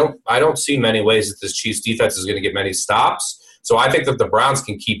 I don't see many ways that this Chiefs defense is going to get many stops. So I think that the Browns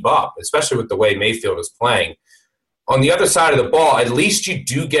can keep up, especially with the way Mayfield is playing. On the other side of the ball, at least you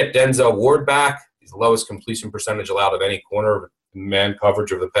do get Denzel Ward back. He's the lowest completion percentage allowed of any corner man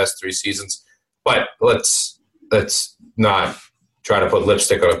coverage over the past 3 seasons. But let's not try to put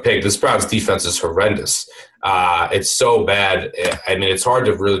lipstick on a pig. This Browns defense is horrendous. It's so bad. I mean, it's hard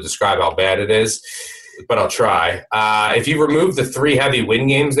to really describe how bad it is, but I'll try. If you remove the 3 heavy win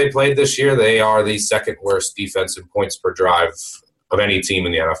games they played this year, they are the 2nd worst defense in points per drive of any team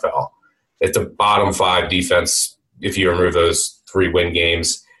in the NFL. It's a bottom 5 defense if you remove those 3 win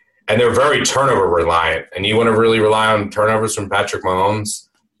games. And they're very turnover reliant. And you want to really rely on turnovers from Patrick Mahomes?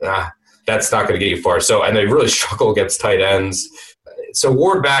 That's not going to get you far. And they really struggle against tight ends. So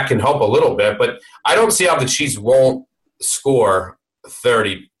Ward back can help a little bit, but I don't see how the Chiefs won't score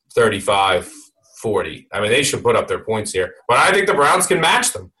 30, 35, 40. I mean, they should put up their points here. But I think the Browns can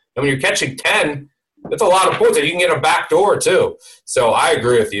match them. And when you're catching 10, that's a lot of points. And you can get a back door, too. So I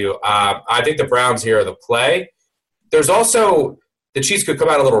agree with you. I think the Browns here are the play. There's also the Chiefs could come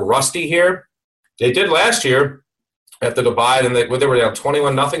out a little rusty here. They did last year after the bye, and they were down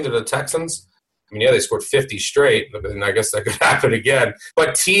 21-0 to the Texans. I mean, yeah, they scored 50 straight, and I guess that could happen again.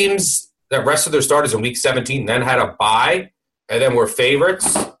 But teams that rested their starters in Week 17 then had a bye, and then were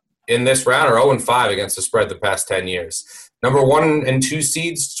favorites in this round are 0-5 against the spread the past 10 years. Number 1 and 2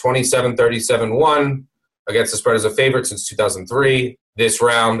 seeds, 27-37-1 against the spread as a favorite since 2003. This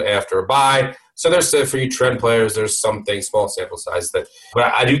round after a bye. So there's, for you trend players, there's something, small sample size, but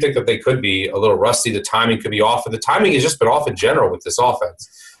I do think that they could be a little rusty. The timing could be off, and the timing has just been off in general with this offense.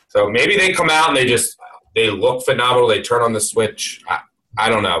 So maybe they come out and they look phenomenal. They turn on the switch. I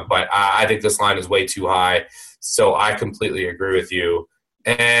don't know, but I think this line is way too high. So I completely agree with you.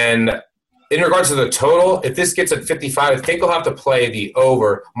 And in regards to the total, if this gets at 55, I think they'll have to play the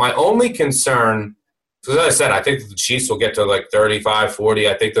over. My only concern, because as I said, I think that the Chiefs will get to like 35, 40.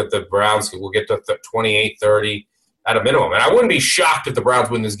 I think that the Browns will get to 28, 30 at a minimum. And I wouldn't be shocked if the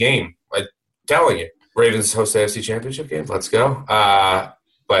Browns win this game. I'm telling you. Ravens host the AFC Championship game. Let's go.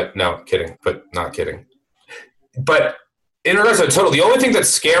 But no, kidding. But not kidding. But in regards to the total, the only thing that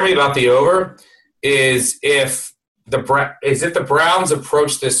scares me about the over is if the Browns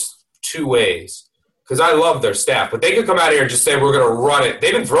approach this 2 ways. Because I love their staff. But they could come out here and just say, we're going to run it.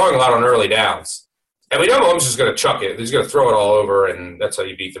 They've been throwing a lot on early downs. And we know Mahomes is going to chuck it. He's going to throw it all over, and that's how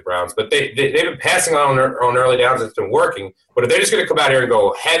you beat the Browns. But they've been passing on early downs. It's been working. But if they're just going to come out here and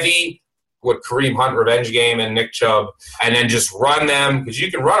go heavy with Kareem Hunt revenge game and Nick Chubb, and then just run them, because you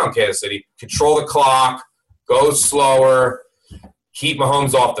can run on Kansas City, control the clock, go slower, keep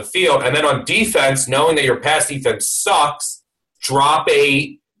Mahomes off the field. And then on defense, knowing that your pass defense sucks, drop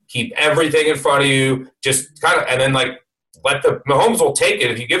 8, keep everything in front of you, just kind of, and then let Mahomes will take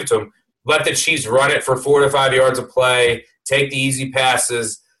it if you give it to him. let the Chiefs run it for 4 to 5 yards of play, take the easy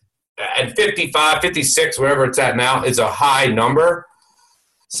passes, and 55, 56, wherever it's at now, is a high number.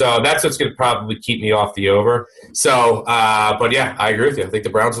 So that's what's going to probably keep me off the over. So, but yeah, I agree with you. I think the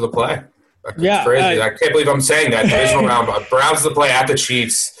Browns are the play. It's crazy. I can't believe I'm saying that. Divisional round, but Browns are the play at the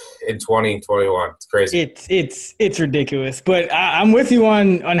Chiefs in 2021. It's crazy. It's ridiculous. But I'm with you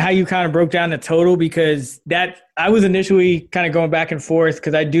on how you kind of broke down the total, because that I was initially kind of going back and forth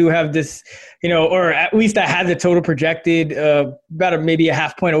because I do have this, or at least I had the total projected about maybe a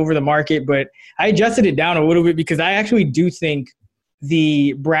half point over the market, but I adjusted it down a little bit because I actually do think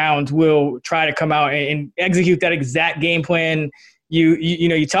the Browns will try to come out and execute that exact game plan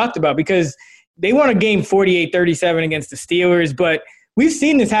you talked about, because they won a game 48-37 against the Steelers, but we've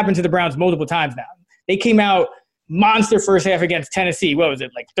seen this happen to the Browns multiple times now. They came out monster first half against Tennessee. What was it,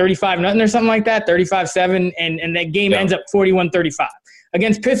 like 35-0 or something like that, 35-7, and that game ends up 41-35.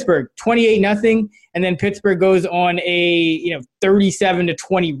 Against Pittsburgh, 28-0, and then Pittsburgh goes on a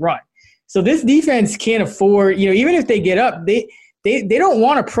 37-20 run. So this defense can't afford, even if they get up, they don't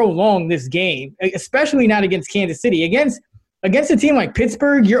want to prolong this game, especially not against Kansas City. Against a team like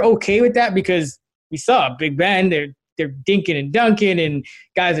Pittsburgh, you're okay with that because we saw Big Ben. They're dinking and dunking, and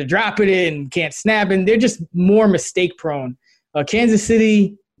guys are dropping it and can't snap, and they're just more mistake prone. Kansas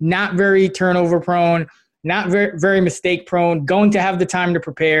City, not very turnover prone, not very, very mistake prone, going to have the time to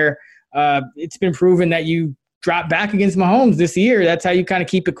prepare. It's been proven that you drop back against Mahomes this year. That's how you kind of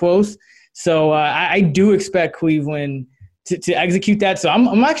keep it close. So I do expect Cleveland to execute that. So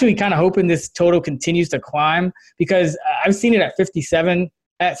I'm actually kind of hoping this total continues to climb, because I've seen it at 57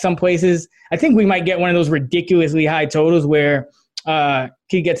 at some places. I think we might get one of those ridiculously high totals where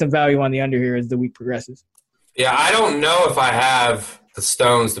could get some value on the under here as the week progresses. Yeah, I don't know if I have the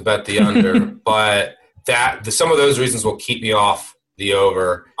stones to bet the under, but some of those reasons will keep me off the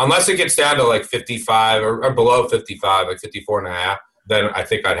over. Unless it gets down to like 55 or below 55, like 54.5, then I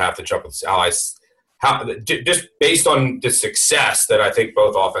think I'd have to jump with Allies. Just based on the success that I think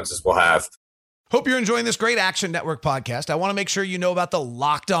both offenses will have. Hope you're enjoying this great Action Network podcast. I want to make sure you know about the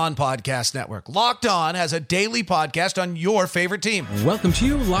Locked On Podcast Network. Locked On has a daily podcast on your favorite team. Welcome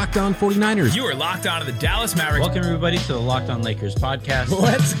to Locked On 49ers. You are locked on to the Dallas Mavericks. Welcome, everybody, to the Locked On Lakers podcast.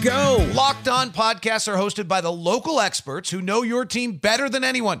 Let's go. Locked On podcasts are hosted by the local experts who know your team better than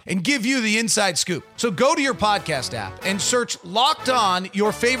anyone and give you the inside scoop. So go to your podcast app and search Locked On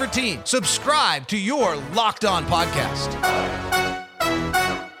Your Favorite Team. Subscribe to your Locked On podcast.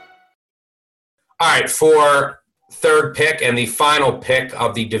 All right, for third pick and the final pick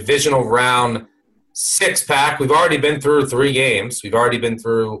of the divisional round six-pack, we've already been through 3 games. We've already been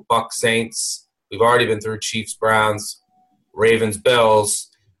through Bucs Saints. We've already been through Chiefs Browns, Ravens Bills.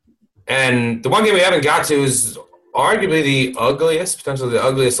 And the one game we haven't got to is arguably the ugliest, potentially the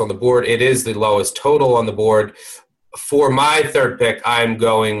ugliest on the board. It is the lowest total on the board. For my third pick, I'm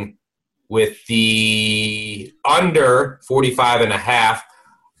going with the under 45.5.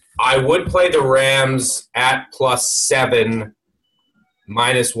 I would play the Rams at +7,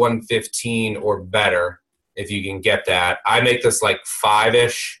 -115 or better, if you can get that. I make this like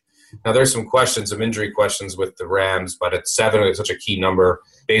 5-ish. Now, there's some injury questions with the Rams, but at 7, it's such a key number.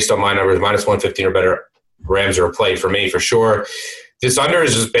 Based on my numbers, -115 or better, Rams are a play for me for sure. This under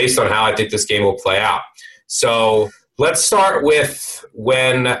is just based on how I think this game will play out. So let's start with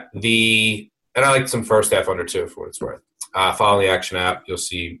and I like some first half under too, for what it's worth. Follow the Action app. You'll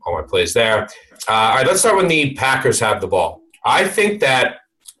see all my plays there. All right, let's start when the Packers have the ball. I think that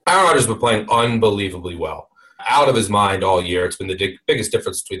Aaron Rodgers has been playing unbelievably well. Out of his mind all year. It's been the biggest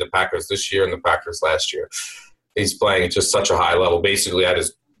difference between the Packers this year and the Packers last year. He's playing at just such a high level, basically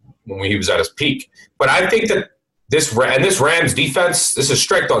when he was at his peak. But I think that this Rams defense, this is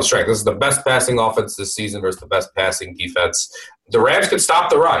strength on strength. This is the best passing offense this season versus the best passing defense. The Rams could stop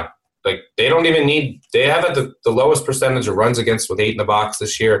the run. Like, they don't even need – they have the lowest percentage of runs against with 8 in the box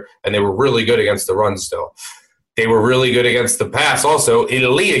this year, and they were really good against the run still. They were really good against the pass also,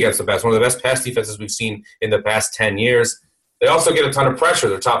 elite against the pass, one of the best pass defenses we've seen in the past 10 years. They also get a ton of pressure.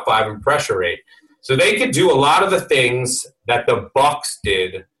 They're top 5 in pressure rate. So they could do a lot of the things that the Bucs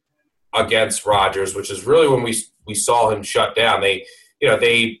did against Rodgers, which is really when we saw him shut down. They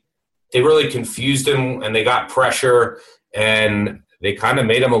really confused him, and they got pressure, and they kind of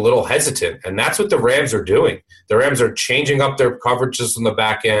made him a little hesitant, and that's what the Rams are doing. The Rams are changing up their coverages on the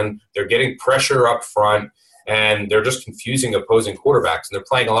back end. They're getting pressure up front, and they're just confusing opposing quarterbacks, and they're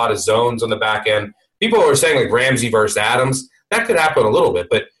playing a lot of zones on the back end. People are saying like Ramsey versus Adams. That could happen a little bit,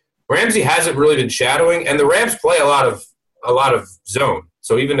 but Ramsey hasn't really been shadowing, and the Rams play a lot of zone.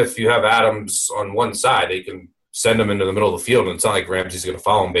 So even if you have Adams on one side, they can send him into the middle of the field, and it's not like Ramsey's going to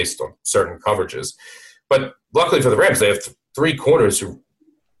follow him based on certain coverages. But luckily for the Rams, they have 3 corners who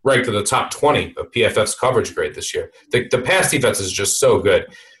ranked in the top 20 of PFF's coverage grade this year. The pass defense is just so good.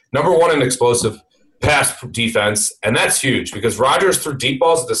 Number 1 in explosive pass defense, and that's huge because Rodgers threw deep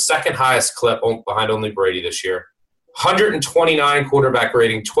balls at the second highest clip behind only Brady this year. 129 quarterback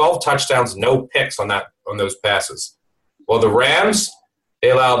rating, 12 touchdowns, no picks on those passes. While the Rams,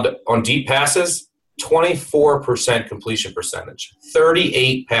 they allowed on deep passes 24% completion percentage,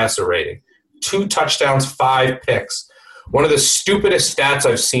 38 passer rating, 2 touchdowns, 5 picks. One of the stupidest stats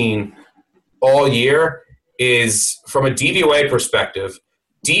I've seen all year is from a DVOA perspective,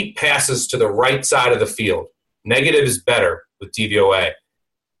 deep passes to the right side of the field. Negative is better with DVOA.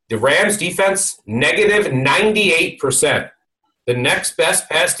 The Rams defense, negative 98%. The next best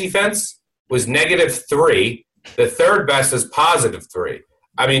pass defense was negative 3. The third best is positive 3.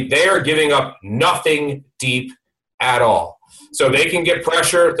 I mean, they are giving up nothing deep at all. So they can get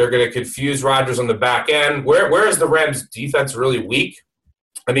pressure. They're going to confuse Rodgers on the back end. Where is the Rams defense really weak?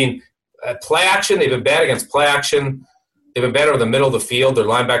 I mean, play action, they've been bad against play action. They've been better in the middle of the field. Their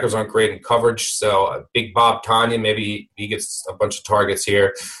linebackers aren't great in coverage. So big Bob Tonyan, maybe he gets a bunch of targets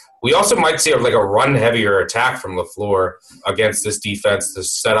here. We also might see a run-heavier attack from LaFleur against this defense to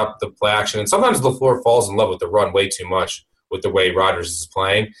set up the play action. And sometimes LaFleur falls in love with the run way too much with the way Rodgers is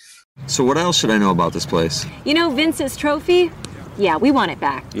playing. So what else should I know about this place? You know Vince's trophy? Yeah, we want it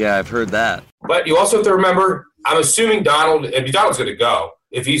back. Yeah, I've heard that. But you also have to remember, I'm assuming Donald's going to go.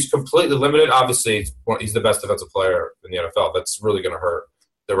 If he's completely limited, obviously he's the best defensive player in the NFL. That's really going to hurt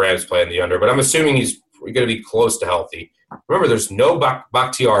the Rams playing the under. But I'm assuming he's going to be close to healthy. Remember, there's no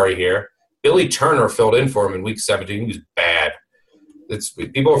Bakhtiari here. Billy Turner filled in for him in Week 17. He was bad.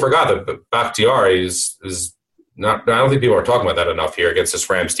 People forgot that Bakhtiari is not. I don't think people are talking about that enough here against this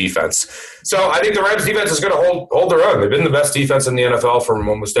Rams defense. So I think the Rams defense is going to hold their own. They've been the best defense in the NFL from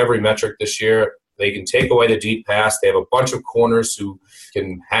almost every metric this year. They can take away the deep pass. They have a bunch of corners who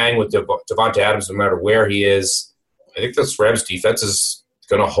can hang with Devontae Adams no matter where he is. I think this Rams defense is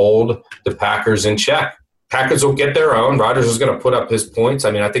going to hold the Packers in check. Packers will get their own. Rodgers is going to put up his points.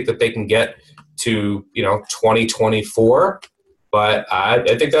 I mean, I think that they can get to 20-24, but I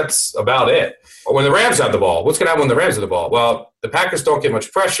think that's about it. When the Rams have the ball, what's going to happen when the Rams have the ball? Well, the Packers don't get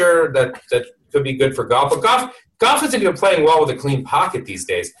much pressure. That could be good for Goff. But Goff isn't even playing well with a clean pocket these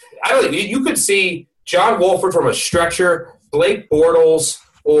days. You could see John Wolford from a stretcher, Blake Bortles,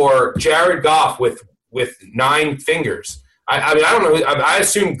 or Jared Goff with 9 fingers. I mean, I don't know. I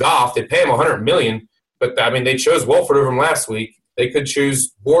assume Goff. They pay him $100 million, but I mean, they chose Wolford over him last week. They could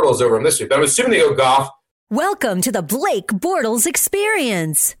choose Bortles over him this week. But I'm assuming they go Goff. Welcome to the Blake Bortles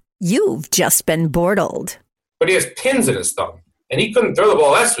Experience. You've just been bortled. But he has pins in his thumb, and he couldn't throw the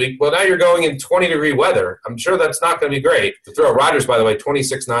ball last week. Well, now you're going in 20-degree weather. I'm sure that's not going to be great. To throw Rodgers, by the way,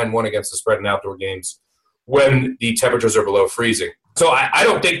 26-9-1 against the spread in outdoor games when the temperatures are below freezing. So I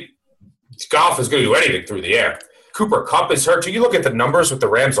don't think Goff is going to do anything through the air. Cooper Kupp is hurt. You look at the numbers with the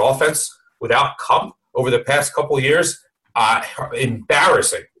Rams offense without Kupp over the past couple of years,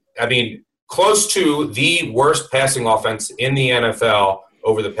 embarrassing. I mean, close to the worst passing offense in the NFL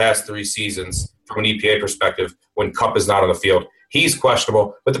over the past 3 seasons from an EPA perspective when Kupp is not on the field. He's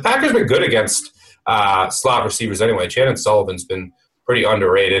questionable. But the Packers have been good against slot receivers anyway. Shannon Sullivan's been pretty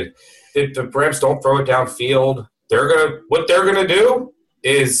underrated. If the Rams don't throw it downfield, what they're gonna do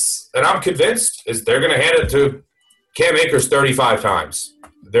is, and I'm convinced, is they're gonna hand it to Cam Akers 35 times.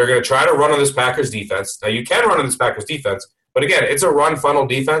 They're gonna try to run on this Packers defense. Now you can run on this Packers defense, but again, it's a run funnel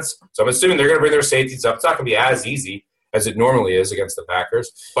defense. So I'm assuming they're gonna bring their safeties up. It's not gonna be as easy as it normally is against the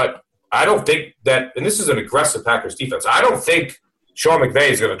Packers. But I don't think that, and this is an aggressive Packers defense, I don't think Sean McVay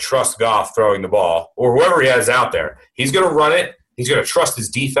is going to trust Goff throwing the ball or whoever he has out there. He's going to run it. He's going to trust his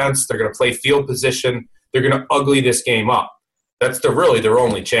defense. They're going to play field position. They're going to ugly this game up. That's really their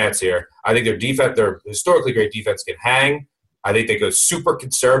only chance here. I think their historically great defense can hang. I think they go super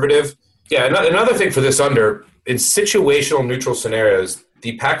conservative. Yeah, another thing for this under, in situational neutral scenarios,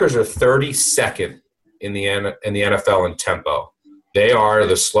 the Packers are 32nd in the NFL in tempo. They are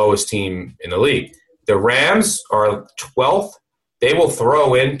the slowest team in the league. The Rams are 12th. They will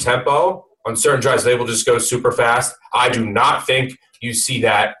throw in tempo on certain drives. They will just go super fast. I do not think you see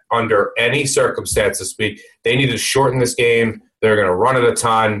that under any circumstance this week. They need to shorten this game. They're going to run it a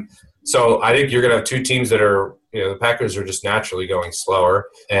ton. So I think you're going to have 2 teams that are, the Packers are just naturally going slower.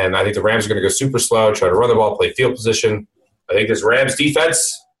 And I think the Rams are going to go super slow, try to run the ball, play field position. I think this Rams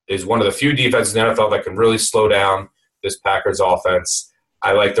defense is one of the few defenses in the NFL that can really slow down this Packers offense.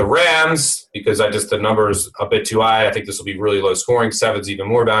 I like the Rams because the number is a bit too high. I think this will be really low scoring. 7's even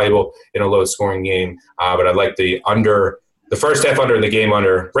more valuable in a low scoring game. But I like the under, the first half under and the game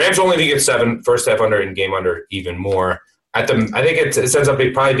under. Rams only to get 7, first half under and game under even more. I think it ends up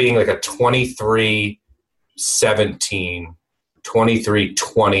probably being like a 23-17,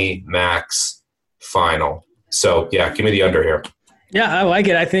 23-20 max final. So, yeah, give me the under here. Yeah, I like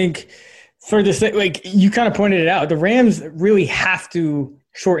it. I think for the sake, like you kind of pointed it out, the Rams really have to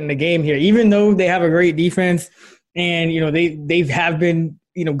shorten the game here, even though they have a great defense and, they have been,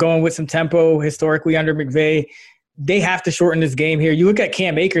 going with some tempo historically under McVay. They have to shorten this game here. You look at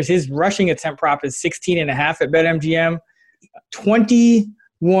Cam Akers, his rushing attempt prop is 16.5 at BetMGM.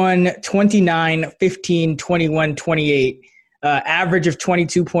 21, 29, 15, 21, 28. Average of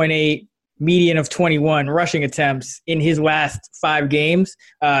 22.8, median of 21 rushing attempts in his last 5 games.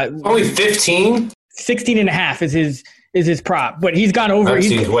 Only 15? 16.5 is his prop, but he's gone over. That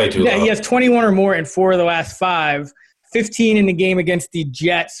seems way too low. He has 21 or more in 4 of the last 5. 15 in the game against the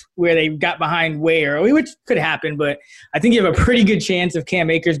Jets where they got behind way early, which could happen, but I think you have a pretty good chance of Cam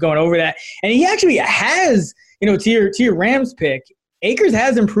Akers going over that. And he actually has, to your Rams pick, Akers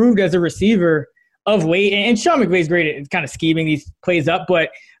has improved as a receiver of late. And Sean McVay's great at kind of scheming these plays up,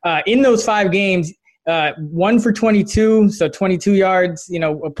 but in those 5 games, 1 for 22, so 22 yards,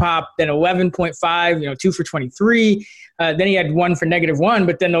 a pop, then 11.5, 2 for 23. Then he had 1 for -1,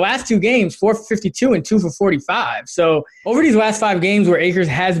 but then the last 2 games, 4 for 52 and 2 for 45. So over these last 5 games where Akers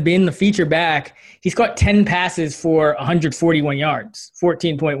has been the feature back, he's caught 10 passes for 141 yards,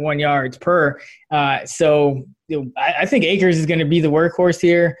 14.1 yards per. So I think Akers is going to be the workhorse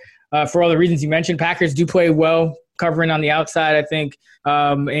here for all the reasons you mentioned. Packers do play well covering on the outside, I think,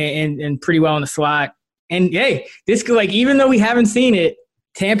 and pretty well in the slot. And hey, this could, even though we haven't seen it,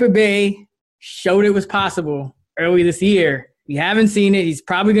 Tampa Bay showed it was possible early this year. We haven't seen it. He's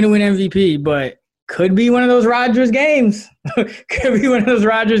probably going to win MVP, but could be one of those Rodgers games. Could be one of those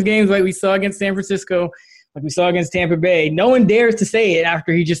Rodgers games like we saw against San Francisco, like we saw against Tampa Bay. No one dares to say it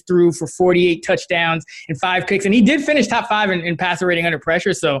after he just threw for 48 touchdowns and 5 picks. And he did finish top 5 in passer rating under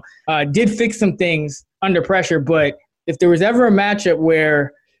pressure, so did fix some things under pressure. But if there was ever a matchup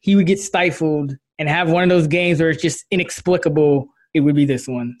where he would get stifled and have one of those games where it's just inexplicable, it would be this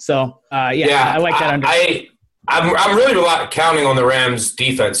one. So, I like that under. I'm really counting on the Rams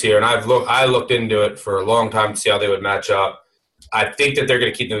defense here, and I looked into it for a long time to see how they would match up. I think that they're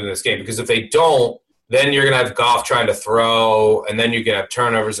going to keep them in this game because if they don't, then you're going to have Goff trying to throw, and then you're going to have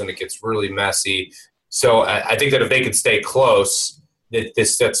turnovers, and it gets really messy. So I think that if they can stay close,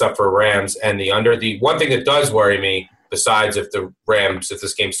 this sets up for Rams and the under. The one thing that does worry me, besides if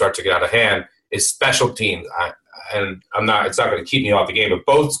this game starts to get out of hand, is special teams. It's not going to keep me off the game, but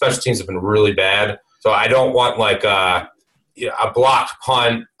both special teams have been really bad. So I don't want a blocked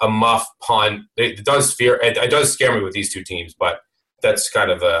punt, a muff punt. It does scare me with these 2 teams, but that's kind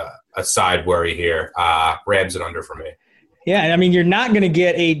of a side worry here. Rams and under for me. Yeah, I mean, you're not going to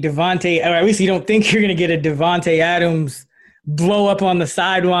get a Devontae, or at least you don't think you're going to get a Devontae Adams blow up on the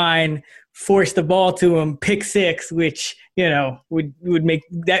sideline, force the ball to him, pick 6, which, would make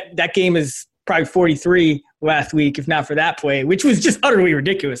that game is probably 43 last week, if not for that play, which was just utterly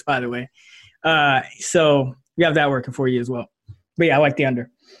ridiculous, by the way. So we have that working for you as well. But yeah, I like the under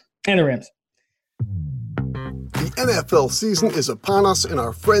and the Rams. The NFL season is upon us, and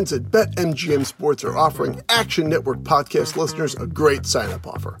our friends at BetMGM Sports are offering Action Network podcast listeners a great sign-up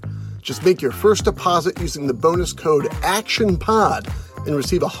offer. Just make your first deposit using the bonus code ACTIONPOD and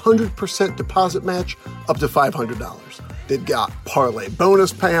receive a 100% deposit match up to $500. They've got parlay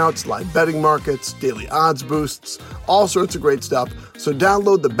bonus payouts, live betting markets, daily odds boosts, all sorts of great stuff. So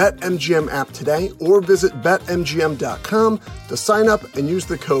download the BetMGM app today or visit BetMGM.com to sign up and use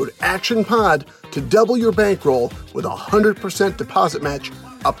the code ACTIONPOD to double your bankroll with a 100% deposit match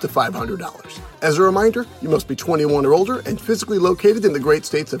up to $500. As a reminder, you must be 21 or older and physically located in the great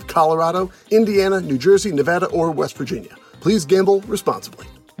states of Colorado, Indiana, New Jersey, Nevada, or West Virginia. Please gamble responsibly.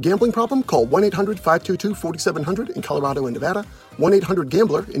 Gambling problem? Call 1-800-522-4700 in Colorado and Nevada,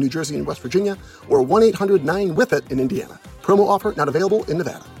 1-800-GAMBLER in New Jersey and West Virginia, or 1-800-9-WITH-IT in Indiana. Promo offer not available in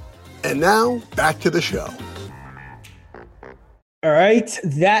Nevada. And now, back to the show. All right,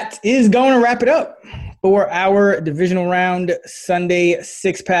 that is going to wrap it up for our divisional round Sunday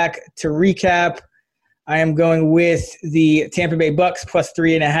 6-pack. To recap, I am going with the Tampa Bay Bucks plus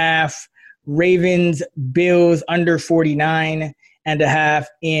 3.5, Ravens, Bills under 49.5,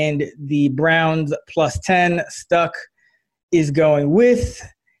 and the Browns plus 10. Stuck is going with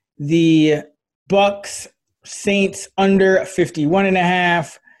the Bucks, Saints under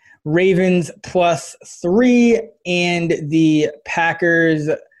 51.5, Ravens +3, and the Packers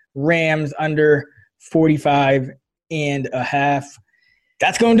Rams under 45.5.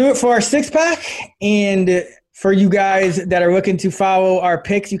 That's going to do it for our six-pack. And for you guys that are looking to follow our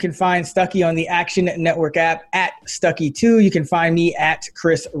picks, you can find Stuckey on the Action Network app at Stuckey2. You can find me at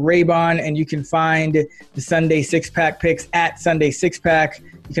Chris Raybon, and you can find the Sunday six-pack picks at Sunday Six-Pack.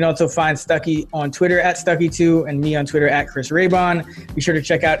 You can also find Stuckey on Twitter at Stuckey2 and me on Twitter at Chris Raybon. Be sure to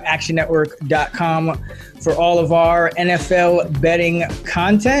check out actionnetwork.com for all of our NFL betting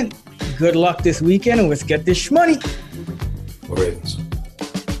content. Good luck this weekend, and let's get this shmoney. Ravens.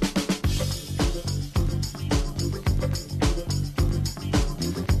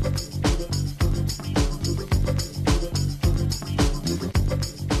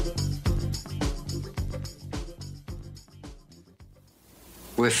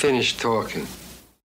 We're finished talking.